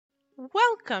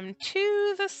Welcome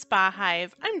to the Spa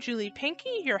Hive. I'm Julie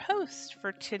Pankey, your host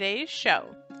for today's show.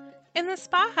 In the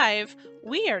Spa Hive,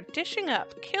 we are dishing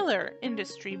up killer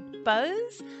industry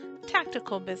buzz,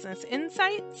 tactical business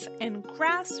insights, and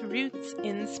grassroots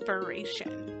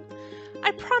inspiration.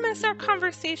 I promise our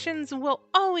conversations will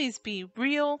always be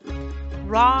real,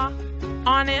 raw,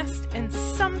 honest, and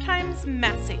sometimes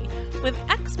messy, with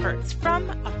experts from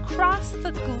across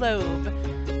the globe,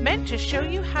 meant to show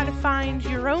you how to find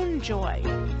your own joy,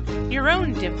 your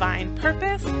own divine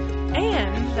purpose,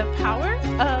 and the power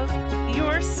of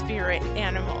your spirit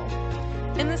animal.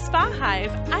 In the Spa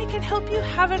Hive, I can help you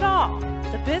have it all,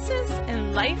 the business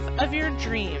and life of your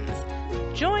dreams.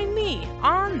 Join me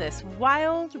on this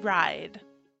wild ride.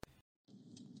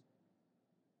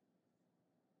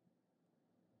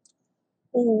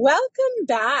 Welcome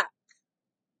back.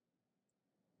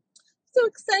 So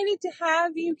excited to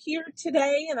have you here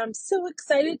today, and I'm so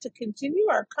excited to continue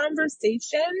our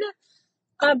conversation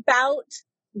about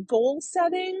goal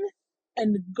setting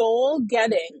and goal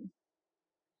getting.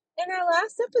 In our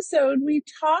last episode, we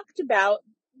talked about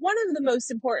one of the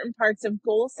most important parts of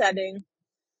goal setting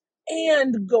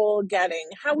and goal getting,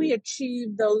 how we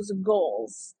achieve those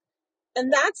goals.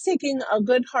 And that's taking a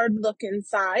good hard look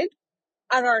inside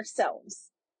at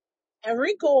ourselves.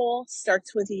 Every goal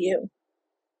starts with you.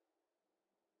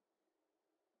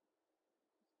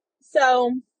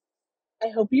 So I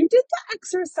hope you did the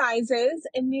exercises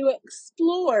and you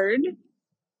explored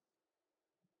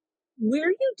where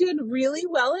you did really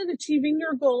well in achieving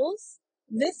your goals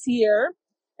this year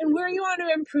and where you want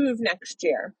to improve next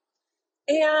year.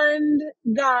 And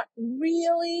got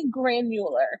really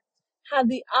granular, had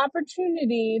the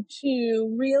opportunity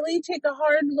to really take a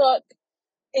hard look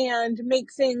and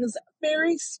make things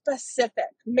very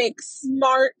specific, make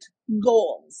smart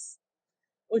goals,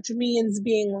 which means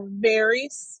being very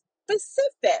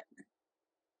specific,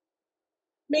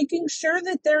 making sure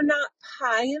that they're not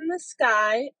pie in the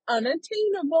sky,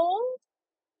 unattainable,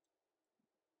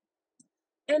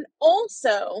 and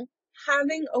also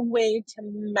having a way to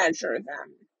measure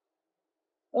them.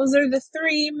 Those are the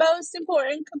three most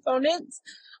important components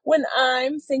when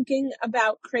I'm thinking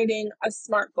about creating a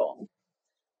SMART goal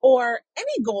or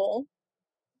any goal.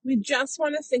 We just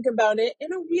want to think about it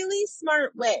in a really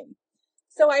smart way.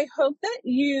 So I hope that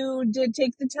you did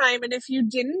take the time, and if you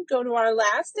didn't, go to our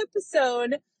last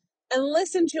episode and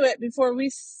listen to it before we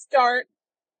start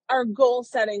our goal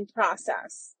setting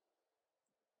process.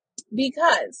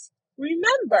 Because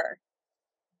remember,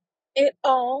 it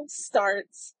all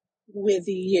starts with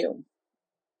you.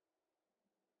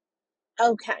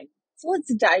 Okay, so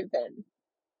let's dive in.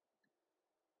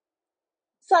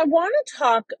 So I want to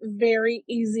talk very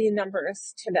easy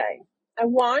numbers today. I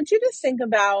want you to think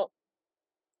about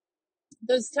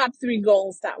those top 3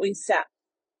 goals that we set.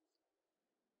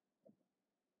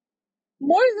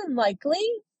 More than likely,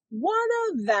 one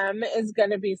of them is going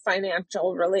to be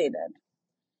financial related.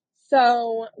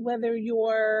 So whether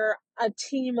you're a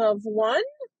team of 1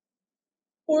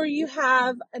 or you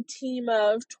have a team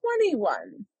of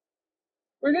 21,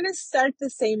 we're going to start the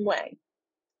same way.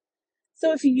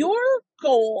 So if your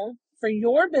goal for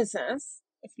your business,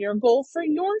 if your goal for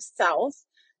yourself,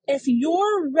 if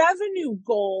your revenue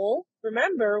goal,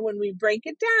 remember when we break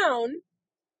it down,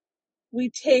 we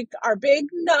take our big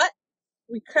nut,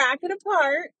 we crack it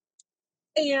apart,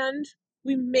 and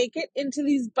we make it into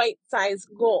these bite-sized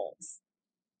goals.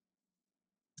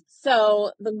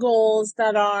 So the goals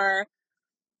that are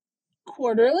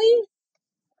quarterly,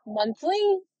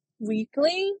 monthly,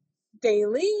 weekly,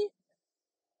 daily,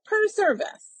 per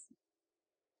service.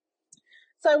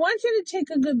 So I want you to take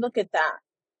a good look at that.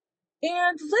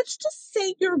 And let's just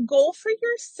say your goal for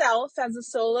yourself as a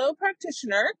solo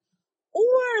practitioner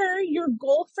or your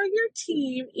goal for your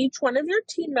team, each one of your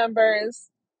team members,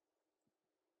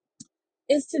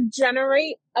 is to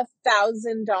generate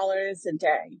 $1,000 a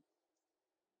day.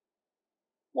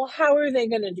 Well, how are they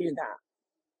going to do that?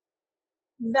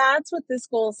 That's what this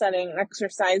goal setting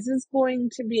exercise is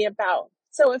going to be about.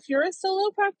 So if you're a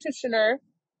solo practitioner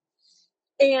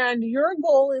and your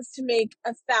goal is to make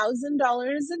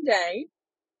 $1,000 a day,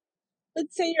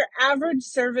 let's say your average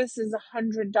service is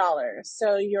 $100.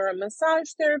 So you're a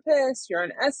massage therapist, you're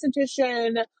an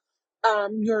esthetician,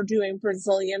 you're doing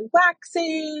Brazilian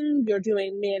waxing, you're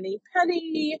doing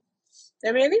mani-pedi.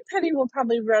 Now, mani-pedi will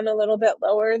probably run a little bit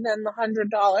lower than the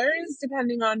 $100,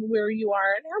 depending on where you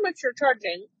are and how much you're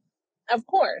charging, of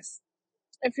course.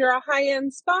 If you're a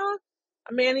high-end spa,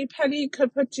 a mani-pedi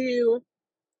could put you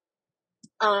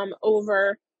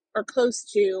over or close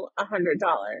to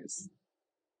 $100.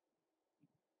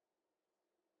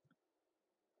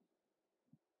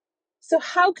 So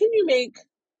how can you make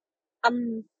a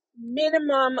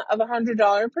minimum of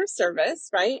 $100 per service,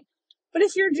 right? But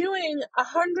if you're doing a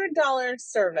 $100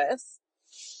 service,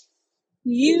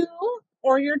 you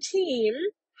or your team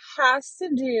has to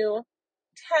do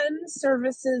 10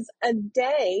 services a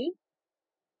day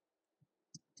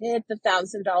to hit the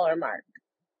 $1,000 mark.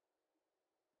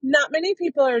 Not many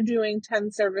people are doing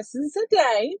 10 services a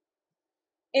day,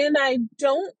 and I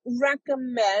don't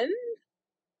recommend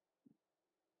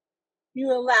you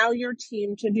allow your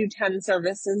team to do 10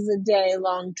 services a day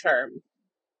long term,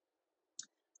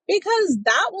 because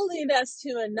that will lead us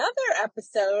to another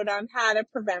episode on how to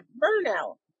prevent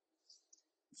burnout.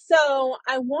 So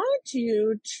I want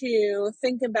you to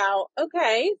think about,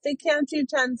 okay, they can't do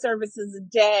 10 services a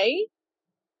day.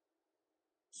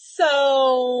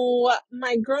 So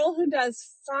my girl who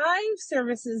does 5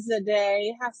 services a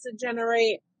day has to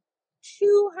generate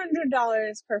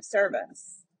 $200 per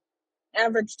service,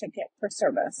 average ticket per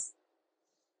service.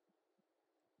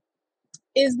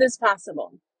 Is this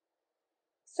possible?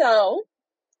 So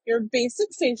your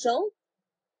basic facial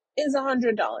is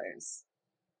 $100.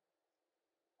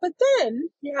 But then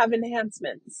you have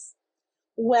enhancements,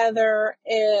 whether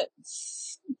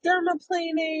it's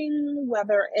dermaplaning,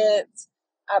 whether it's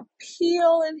a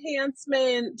peel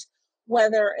enhancement,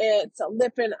 whether it's a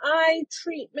lip and eye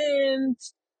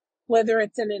treatment, whether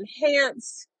it's an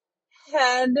enhanced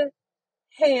head,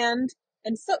 hand,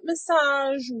 and foot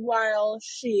massage while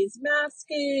she's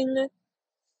masking.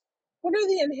 What are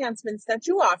the enhancements that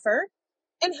you offer,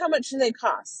 and how much do they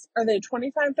cost? Are they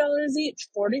 $25 each,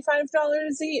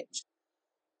 $45 each?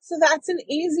 So that's an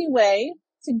easy way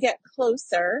to get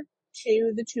closer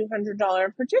to the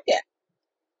 $200 per ticket.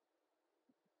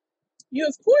 You,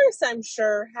 of course, I'm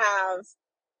sure, have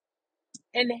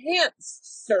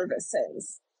enhanced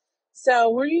services. So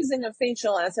we're using a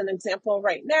facial as an example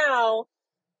right now,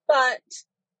 but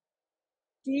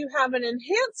do you have an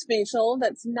enhanced facial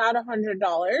that's not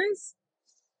 $100?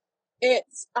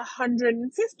 It's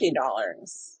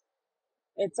 $150.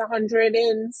 It's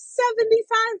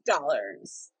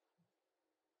 $175.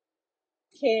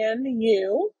 Can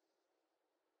you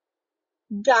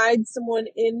guide someone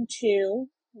into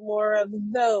more of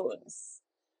those?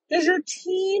 Does your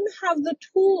team have the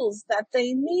tools that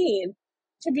they need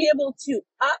to be able to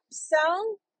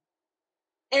upsell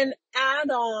and add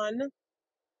on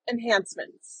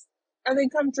enhancements? Are they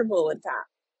comfortable with that?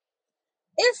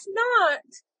 If not,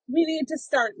 we need to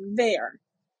start there,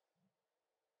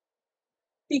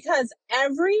 because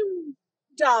every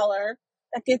dollar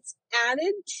that gets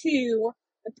added to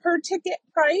the per ticket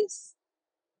price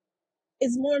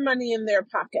is more money in their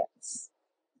pockets.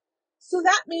 So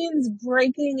that means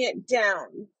breaking it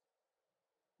down.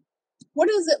 What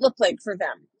does it look like for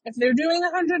them? If they're doing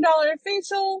a $100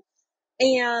 facial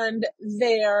and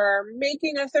they're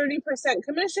making a 30%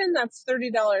 commission, that's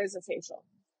 $30 a facial.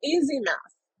 Easy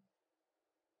math.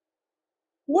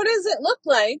 What does it look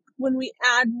like when we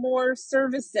add more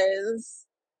services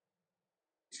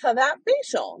to that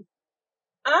facial?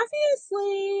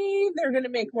 Obviously, they're going to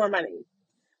make more money.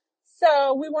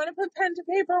 So we want to put pen to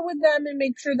paper with them and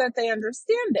make sure that they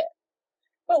understand it.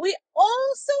 But we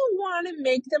also want to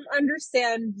make them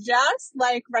understand, just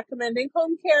like recommending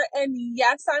home care, and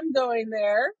yes, I'm going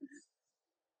there.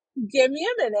 Give me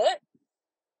a minute.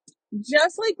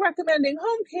 Just like recommending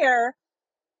home care,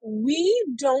 we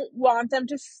don't want them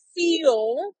to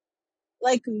feel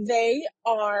like they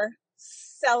are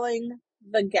selling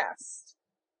the guest.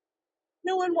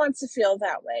 No one wants to feel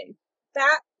that way.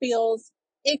 That feels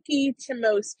icky to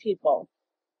most people.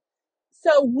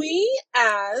 So we,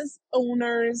 as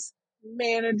owners,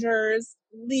 managers,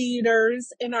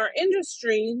 leaders in our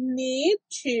industry, need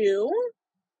to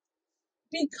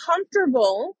be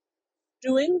comfortable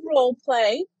doing role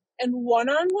play and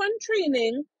one-on-one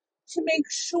training to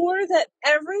make sure that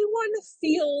everyone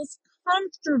feels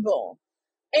comfortable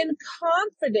and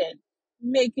confident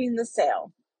making the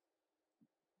sale.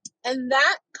 And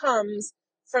that comes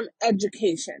from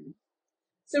education.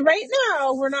 So right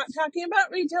now, we're not talking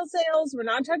about retail sales. We're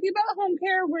not talking about home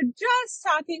care. We're just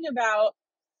talking about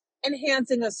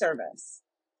enhancing a service.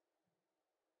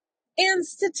 And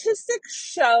statistics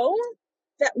show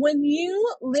that when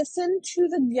you listen to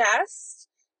the guest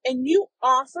and you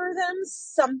offer them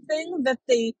something that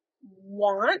they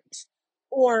want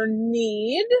or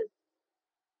need,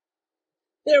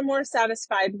 they're more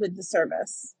satisfied with the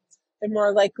service. They're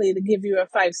more likely to give you a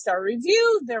 5-star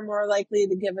review. They're more likely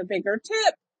to give a bigger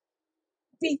tip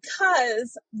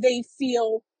because they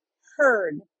feel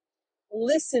heard,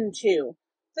 listened to.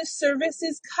 The service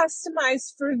is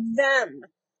customized for them.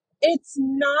 It's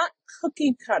not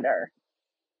cookie cutter.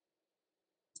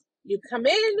 You come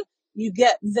in, you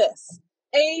get this.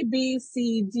 A, B,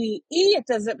 C, D, E. It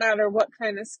doesn't matter what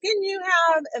kind of skin you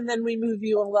have, and then we move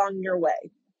you along your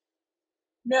way.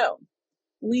 No.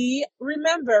 We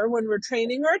remember when we're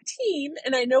training our team,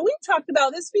 and I know we've talked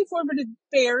about this before, but it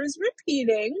bears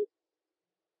repeating.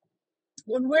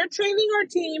 When we're training our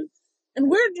team and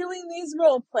we're doing these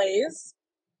role plays,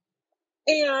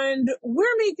 and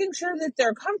we're making sure that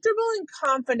they're comfortable and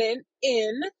confident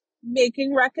in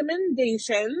making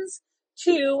recommendations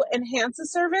to enhance a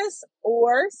service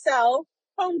or sell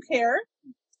home care.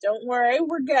 Don't worry,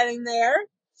 we're getting there.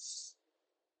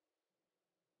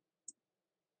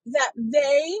 That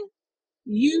they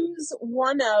use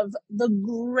one of the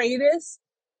greatest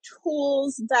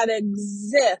tools that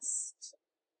exist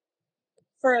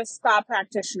for a spa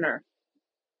practitioner,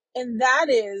 and that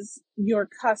is your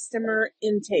customer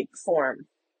intake form.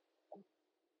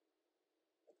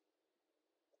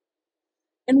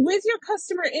 And with your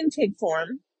customer intake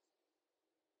form,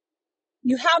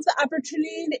 you have the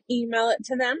opportunity to email it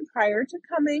to them prior to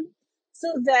coming. So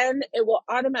then it will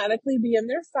automatically be in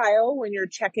their file when you're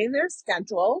checking their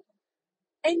schedule.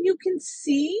 And you can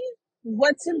see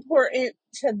what's important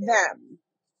to them.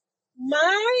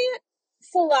 My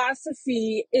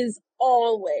philosophy is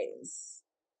always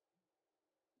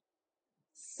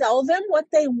sell them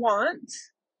what they want,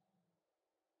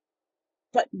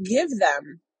 but give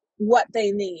them what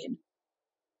they need.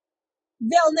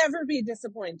 They'll never be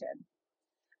disappointed.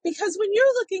 Because when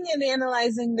you're looking and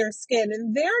analyzing their skin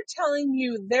and they're telling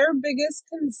you their biggest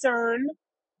concern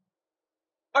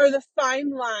are the fine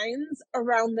lines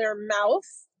around their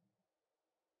mouth,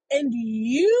 and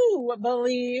you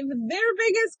believe their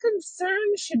biggest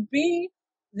concern should be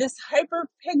this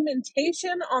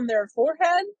hyperpigmentation on their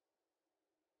forehead,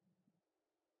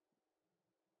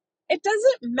 it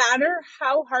doesn't matter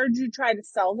how hard you try to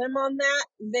sell them on that.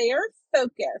 They are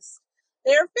focused.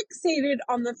 They're fixated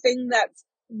on the thing that's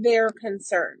their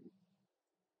concern.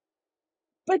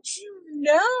 But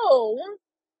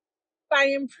by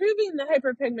improving the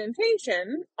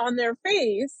hyperpigmentation on their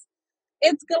face,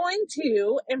 it's going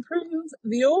to improve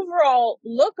the overall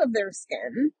look of their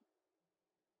skin,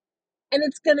 and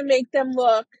it's going to make them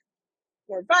look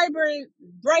more vibrant,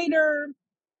 brighter,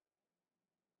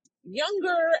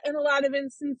 younger in a lot of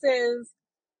instances.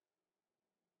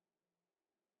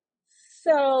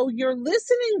 So you're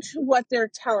listening to what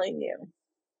they're telling you,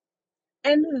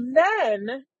 and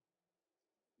then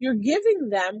you're giving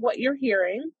them what you're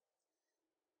hearing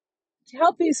to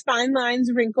help these fine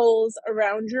lines, wrinkles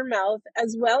around your mouth,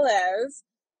 as well as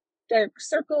dark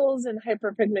circles and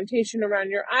hyperpigmentation around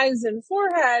your eyes and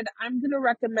forehead. I'm going to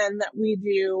recommend that we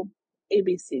do A,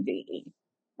 B, C, D, E,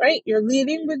 right? You're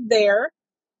leading with their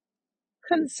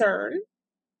concern,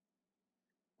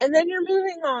 and then you're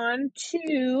moving on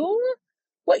to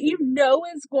what you know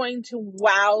is going to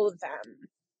wow them.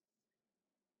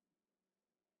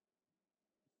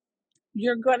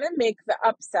 You're going to make the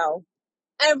upsell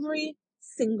every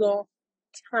single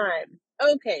time.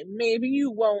 Okay, maybe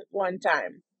you won't one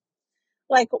time,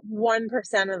 like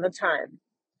 1% of the time.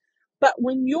 But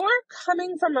when you're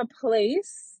coming from a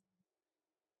place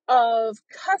of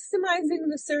customizing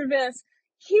the service,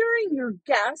 hearing your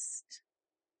guest,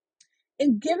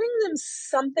 and giving them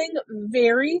something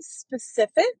very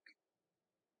specific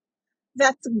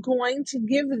that's going to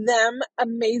give them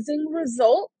amazing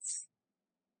results,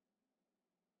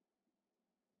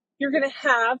 you're going to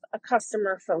have a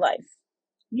customer for life.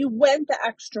 You went the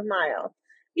extra mile.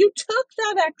 You took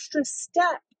that extra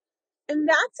step, and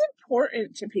that's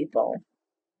important to people.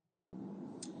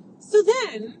 So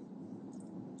then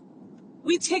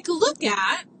we take a look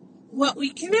at what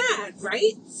we can add,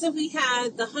 right? So we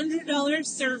had the $100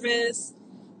 service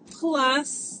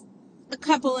plus a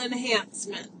couple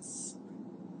enhancements.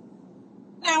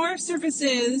 Now our service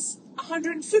is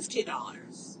 $150,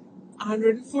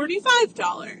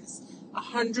 $145,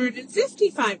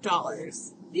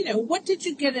 $155. What did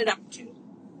you get it up to?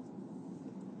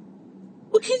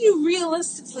 What can you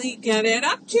realistically get it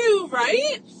up to,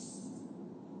 right?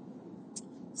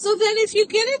 So then if you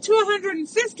get it to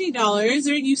 $150,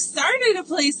 or you start at a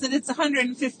place that it's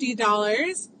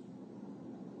 $150,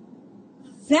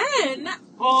 then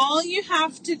all you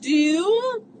have to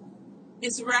do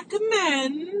is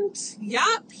recommend,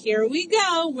 here we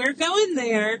go, we're going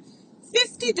there,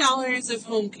 $50 of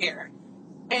home care.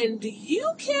 And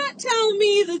you can't tell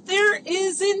me that there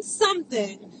isn't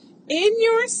something in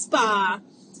your spa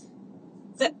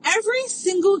that every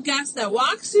single guest that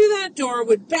walks through that door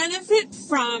would benefit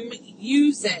from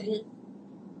using,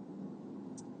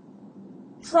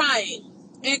 trying,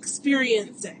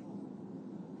 experiencing.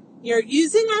 You're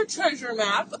using our treasure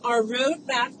map, our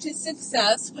roadmap to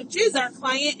success, which is our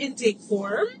client intake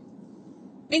form.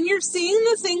 And you're seeing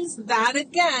the things that,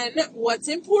 again, what's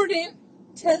important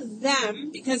to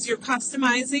them, because you're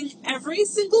customizing every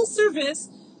single service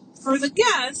for the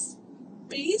guest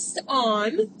based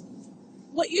on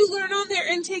what you learn on their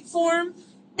intake form,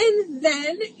 and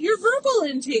then your verbal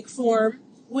intake form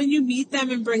when you meet them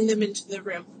and bring them into the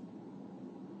room.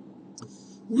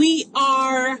 We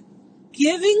are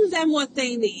giving them what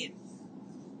they need.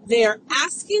 They're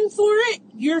asking for it.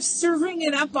 You're serving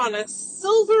it up on a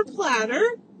silver platter.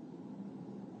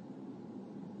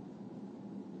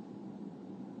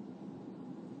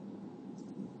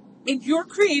 And you're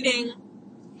creating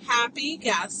happy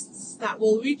guests that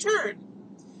will return,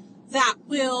 that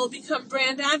will become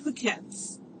brand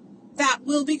advocates, that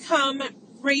will become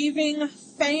raving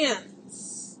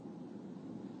fans.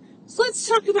 So let's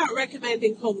talk about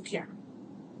recommending home care.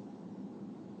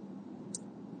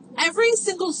 Every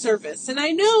single service, and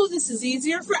I know this is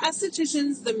easier for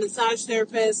estheticians than massage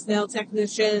therapists, nail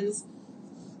technicians,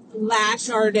 lash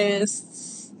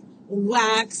artists,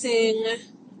 waxing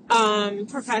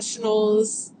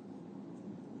professionals,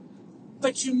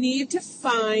 but you need to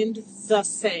find the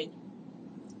thing,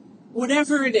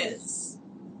 whatever it is.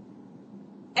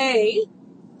 A,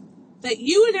 that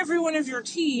you and every one of your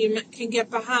team can get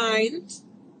behind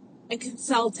and can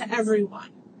sell to everyone.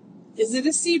 Is it a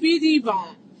CBD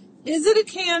balm? Is it a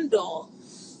candle?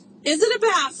 Is it a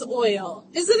bath oil?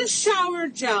 Is it a shower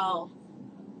gel?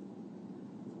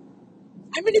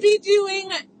 I'm going to be doing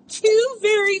 2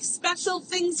 very special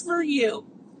things for you.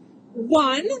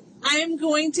 One, I am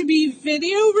going to be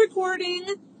video recording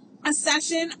a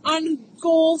session on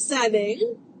goal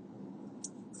setting.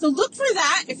 So look for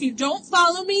that. If you don't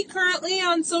follow me currently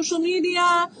on social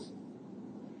media,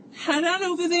 head on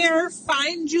over there,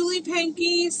 find Julie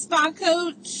Pankey, Spa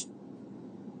Coach.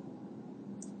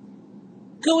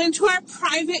 Go into our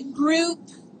private group.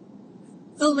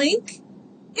 The link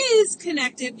is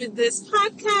connected with this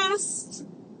podcast.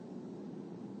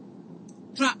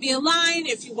 Drop me a line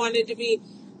if you wanted to be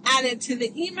added to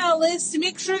the email list to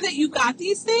make sure that you got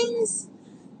these things.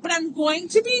 But I'm going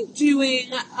to be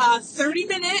doing a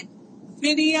 30-minute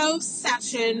video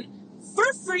session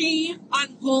for free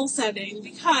on goal setting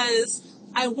because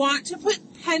I want to put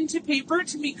pen to paper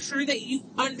to make sure that you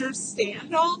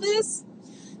understand all this.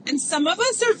 And some of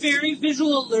us are very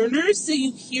visual learners, so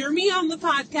you hear me on the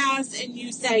podcast and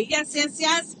you say, yes, yes,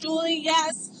 yes, Julie,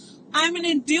 yes, I'm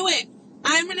going to do it.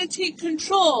 I'm going to take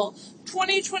control.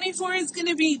 2024 is going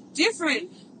to be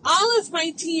different. All of my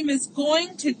team is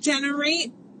going to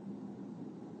generate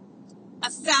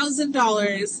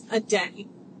 $1,000 a day.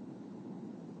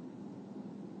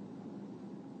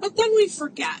 But then we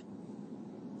forget.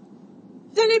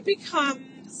 Then it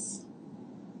becomes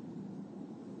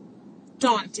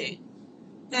daunting.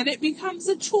 Then it becomes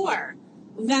a chore.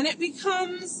 Then it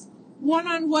becomes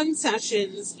one-on-one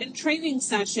sessions and training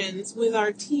sessions with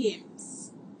our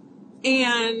teams.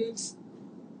 And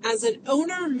as an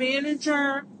owner,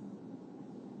 manager,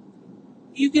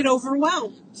 you get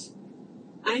overwhelmed.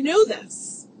 I know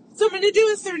this. So I'm going to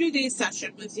do a 30-day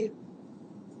session with you.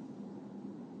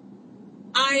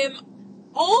 I am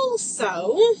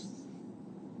also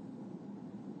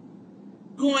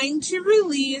going to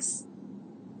release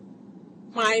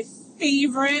my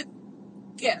favorite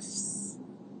gifts.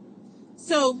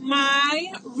 So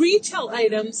my retail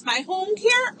items, my home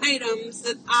care items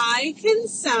that I can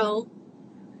sell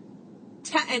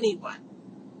to anyone.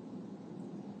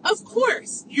 Of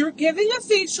course, you're giving a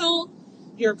facial.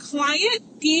 Your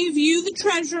client gave you the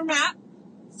treasure map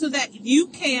so that you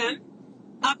can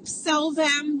upsell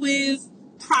them with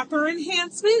proper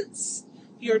enhancements.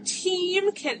 Your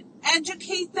team can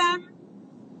educate them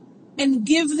and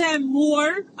give them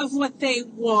more of what they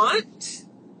want.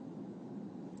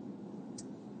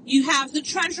 You have the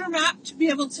treasure map to be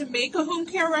able to make a home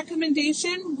care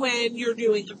recommendation when you're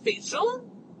doing a facial.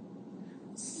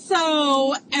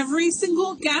 So every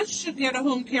single guest should get a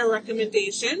home care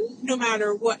recommendation, no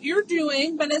matter what you're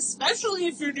doing, but especially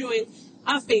if you're doing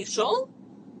a facial.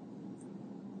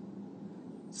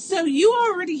 So you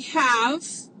already have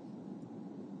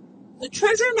the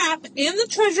treasure map and the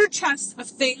treasure chest of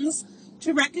things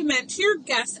to recommend to your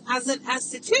guests as an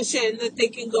esthetician that they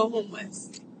can go home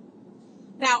with.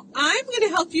 Now, I'm going to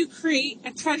help you create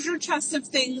a treasure chest of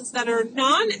things that are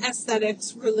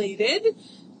non-aesthetics related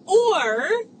or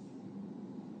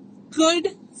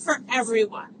good for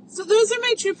everyone. So those are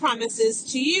my 2 promises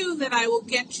to you that I will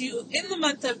get you in the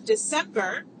month of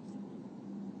December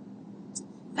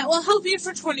that will help you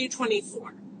for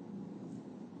 2024.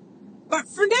 But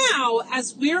for now,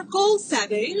 as we're goal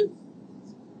setting,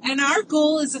 and our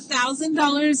goal is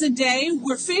 $1,000 a day,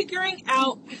 we're figuring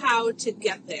out how to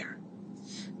get there.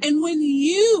 And when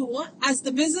you, as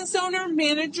the business owner,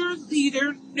 manager,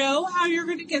 leader, know how you're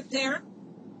going to get there,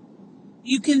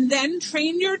 you can then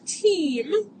train your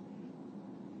team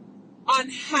on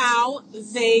how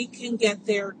they can get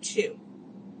there too.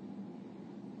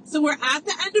 So we're at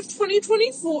the end of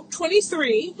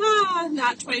 2023,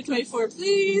 not 2024,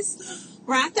 please.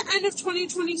 We're at the end of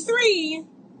 2023.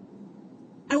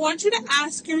 I want you to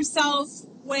ask yourself,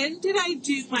 when did I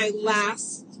do my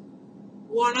last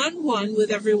one-on-one with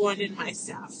everyone in my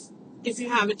staff, if you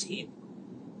have a team?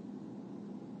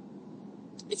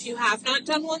 If you have not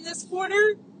done one this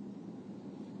quarter,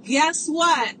 guess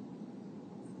what?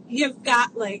 You've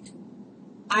got 3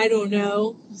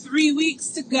 weeks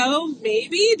to go,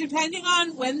 maybe, depending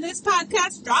on when this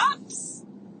podcast drops.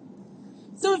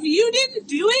 So if you didn't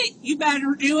do it, you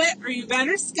better do it, or you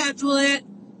better schedule it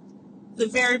the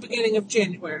very beginning of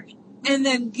January. And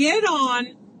then get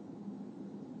on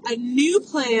a new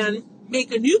plan,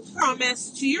 make a new promise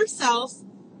to yourself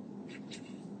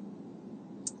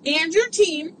and your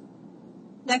team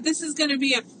that this is going to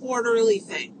be a quarterly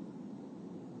thing.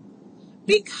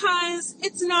 Because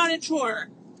it's not a chore.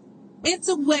 It's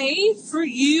a way for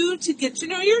you to get to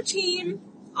know your team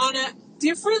on a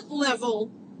different level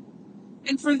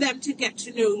and for them to get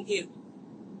to know you.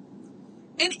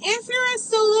 And if you're a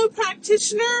solo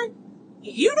practitioner,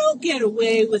 you don't get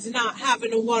away with not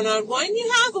having a one-on-one.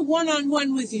 You have a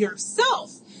one-on-one with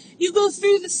yourself. You go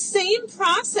through the same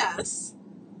process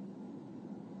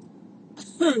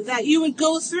that you would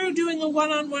go through doing a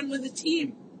one-on-one with a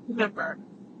team member.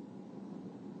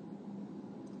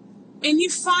 And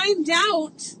you find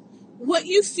out what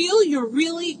you feel you're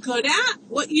really good at,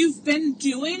 what you've been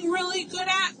doing really good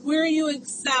at, where you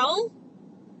excel.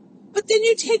 But then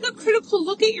you take a critical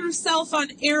look at yourself on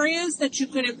areas that you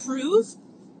could improve,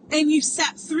 and you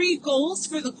set 3 goals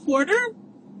for the quarter,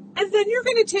 and then you're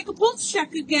going to take a pulse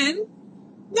check again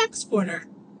next quarter.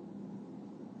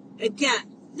 Again,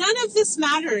 none of this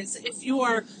matters if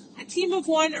you're a team of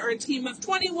 1 or a team of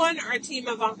 21 or a team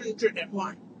of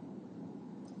 101.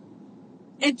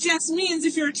 It just means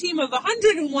if you're a team of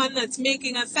 101 that's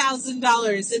making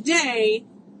 $1,000 a day,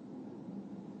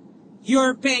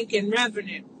 you're banking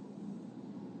revenue.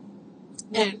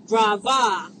 And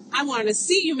brava, I want to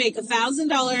see you make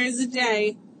 $1,000 a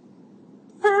day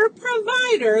per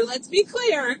provider, let's be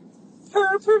clear,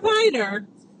 per provider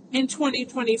in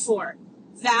 2024.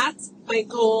 That's my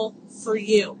goal for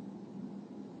you.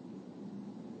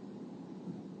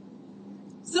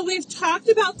 So we've talked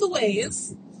about the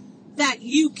ways that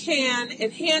you can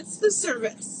enhance the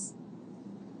service.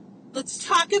 Let's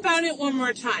talk about it one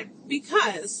more time,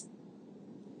 because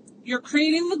you're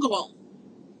creating the goal.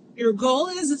 Your goal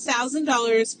is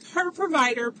 $1,000 per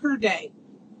provider per day.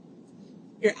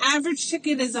 Your average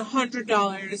ticket is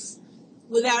 $100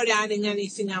 without adding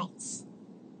anything else.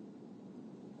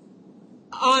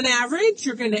 On average,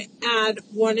 you're going to add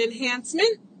 1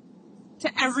 enhancement to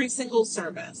every single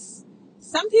service.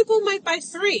 Some people might buy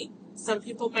 3. Some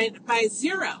people might buy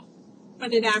 0,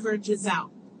 but it averages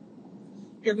out.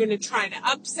 You're going to try to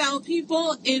upsell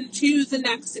people into the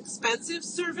next expensive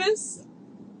service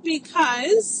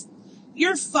because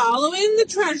you're following the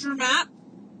treasure map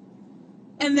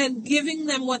and then giving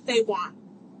them what they want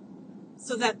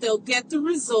so that they'll get the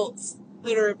results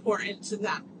that are important to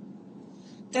them.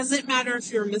 Doesn't matter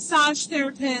if you're a massage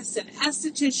therapist, an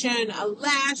esthetician, a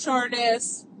lash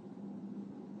artist,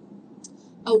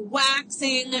 a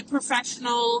waxing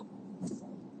professional.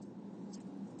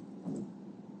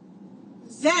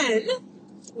 Then,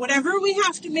 whatever we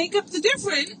have to make up the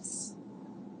difference,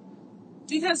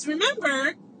 because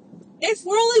remember, if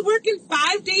we're only working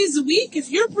 5 days a week, if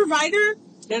your provider,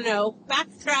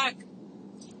 backtrack.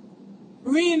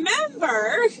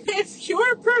 Remember, if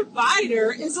your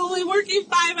provider is only working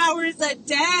 5 hours a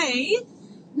day,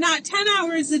 not 10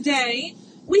 hours a day,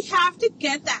 we have to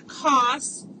get that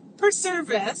cost per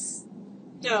service.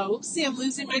 No, see, I'm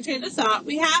losing my train of thought.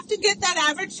 We have to get that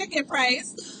average ticket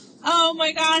price. Oh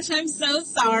my gosh, I'm so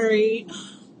sorry.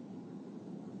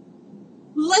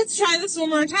 Let's try this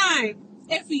one more time.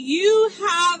 If you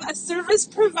have a service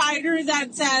provider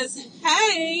that says,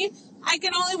 hey, I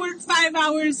can only work 5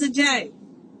 hours a day,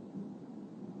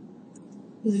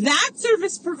 that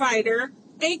service provider,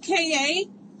 aka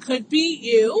could be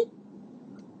you,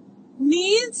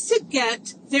 needs to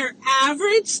get their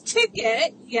average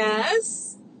ticket,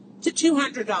 yes, to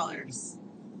 $200.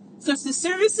 So if the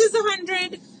service is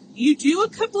 $100, you do a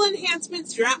couple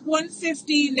enhancements, you're at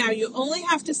 $150. Now you only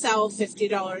have to sell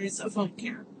 $50 of home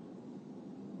care.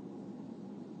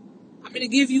 I'm going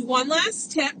to give you one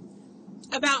last tip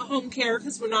about home care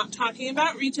because we're not talking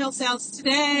about retail sales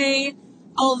today.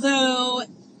 Although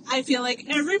I feel like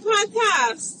every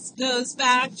podcast goes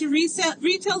back to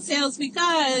retail sales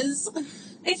because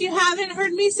if you haven't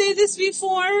heard me say this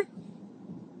before,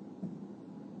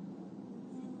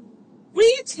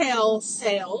 retail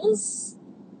sales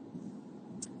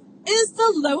is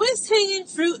the lowest hanging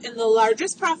fruit and the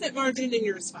largest profit margin in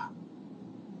your spa.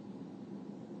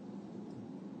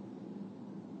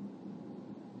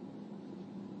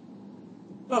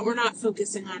 But we're not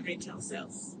focusing on retail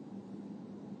sales.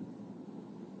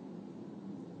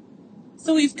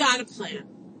 So we've got a plan.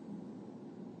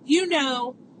 You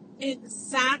know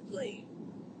exactly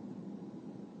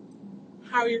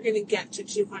how you're going to get to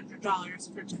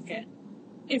 $200 per ticket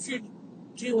if you're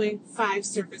doing 5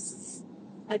 services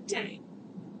a day.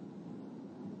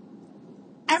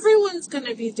 Everyone's going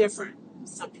to be different.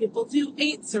 Some people do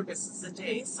 8 services a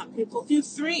day. Some people do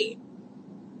 3.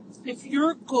 If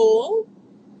your goal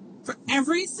for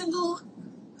every single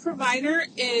provider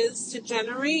is to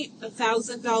generate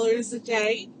 $1,000 a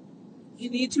day, you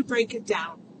need to break it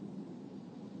down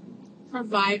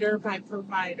provider by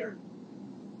provider.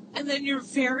 And then your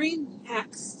very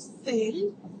next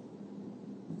thing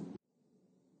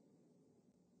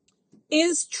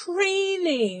is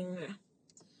training.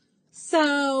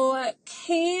 So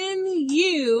can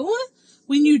you,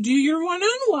 when you do your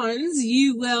one-on-ones,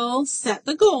 you will set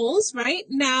the goals, right?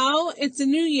 Now it's a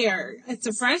new year. It's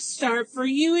a fresh start for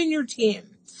you and your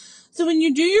team. So when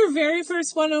you do your very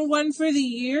first one-on-one for the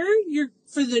year,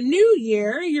 for the new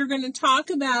year, you're going to talk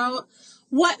about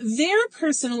what their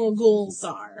personal goals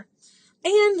are.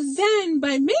 And then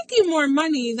by making more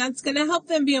money, that's going to help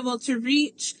them be able to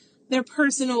reach their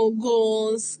personal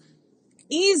goals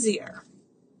easier.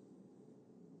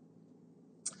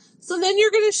 So then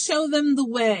you're going to show them the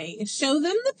way, show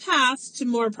them the path to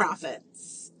more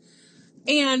profits.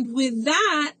 And with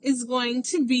that is going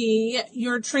to be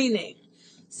your training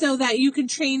so that you can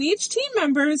train each team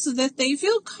member so that they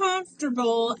feel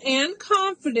comfortable and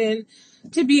confident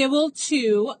to be able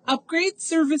to upgrade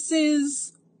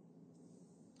services,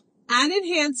 add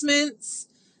enhancements,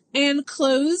 and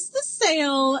close the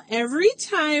sale every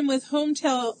time with home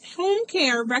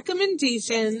care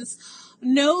recommendations,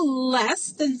 no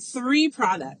less than 3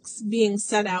 products being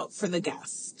set out for the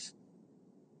guest.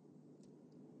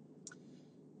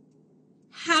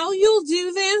 How you'll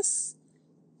do this?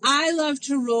 I love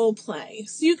to role play.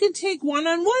 So you can take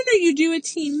one-on-one or you do a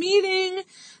team meeting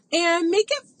and make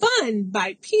it fun.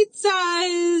 Buy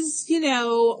pizzas,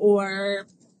 or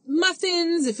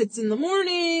muffins if it's in the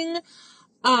morning,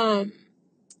 and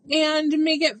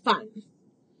make it fun.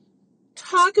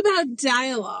 Talk about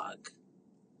dialogue.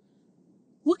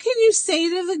 What can you say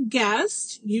to the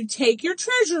guest? You take your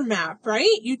treasure map,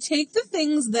 right? You take the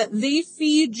things that they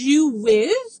feed you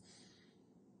with.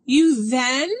 You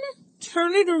then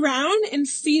turn it around and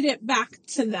feed it back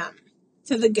to them,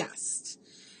 to the guest.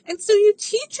 And so you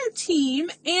teach your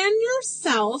team and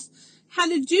yourself how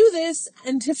to do this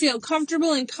and to feel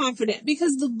comfortable and confident,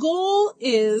 because the goal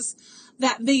is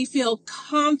that they feel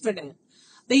confident.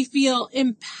 They feel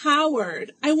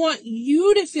empowered. I want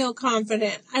you to feel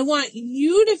confident. I want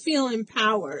you to feel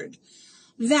empowered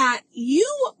that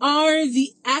you are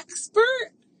the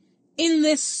expert in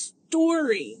this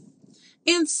story.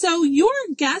 And so your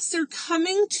guests are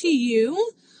coming to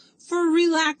you for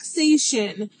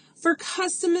relaxation, for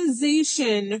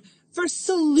customization, for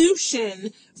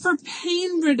solution, for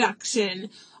pain reduction.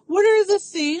 What are the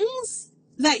things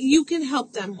that you can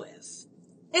help them with?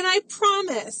 And I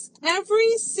promise,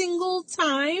 every single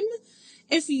time,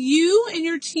 if you and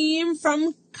your team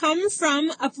come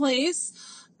from a place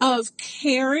of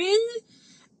caring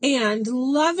and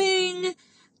loving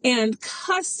and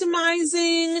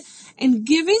customizing and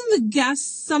giving the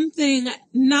guests something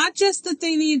not just that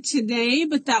they need today,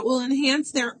 but that will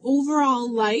enhance their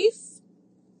overall life,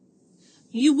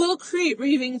 you will create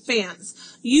raving fans.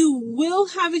 You will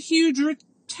have a huge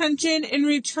retention and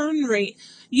return rate.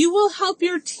 You will help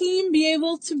your team be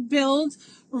able to build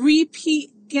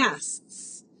repeat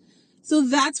guests. So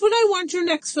that's what I want your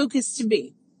next focus to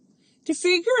be. To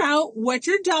figure out what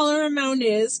your dollar amount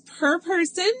is per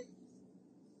person,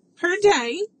 per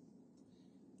day,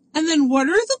 and then what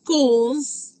are the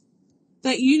goals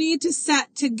that you need to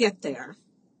set to get there.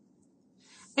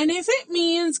 And if it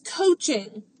means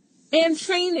coaching and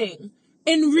training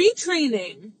and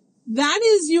retraining, that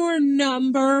is your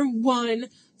number one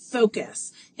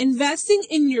focus. Investing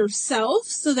in yourself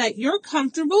so that you're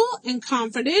comfortable and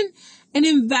confident, and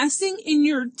investing in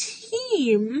your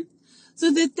team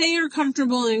so that they are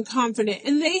comfortable and confident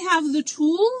and they have the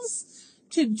tools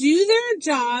to do their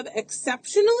job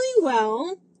exceptionally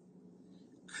well,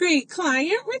 create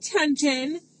client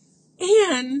retention,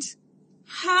 and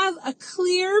have a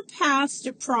clear path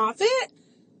to profit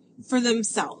for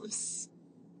themselves.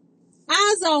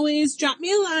 As always, drop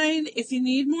me a line if you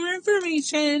need more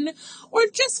information or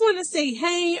just want to say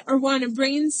hey or want to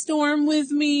brainstorm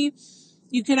with me.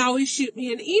 You can always shoot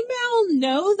me an email.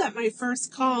 Know that my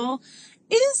first call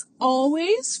is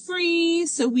always free,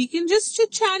 so we can just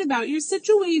chit-chat about your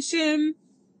situation.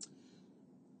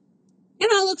 And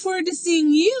I look forward to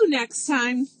seeing you next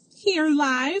time here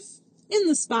live in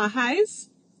the Spa Hive.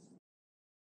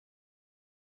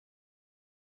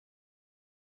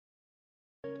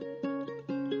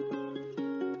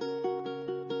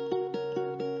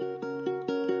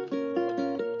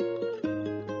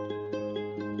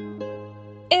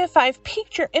 If I've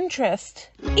piqued your interest,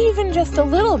 even just a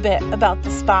little bit, about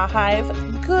the Spa Hive,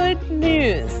 good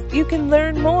news! You can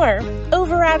learn more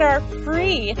over at our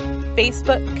free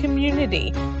Facebook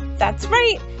community. That's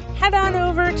right, head on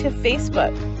over to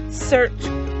Facebook, search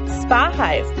Spa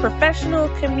Hive Professional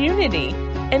Community,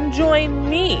 and join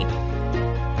me,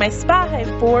 my Spa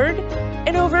Hive board,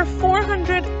 and over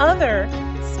 400 other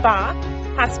spa,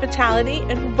 hospitality,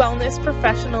 and wellness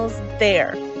professionals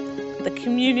there. The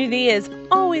community is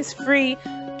always free,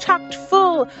 chock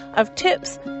full of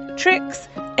tips, tricks,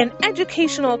 and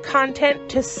educational content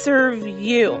to serve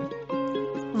you.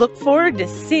 Look forward to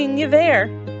seeing you there.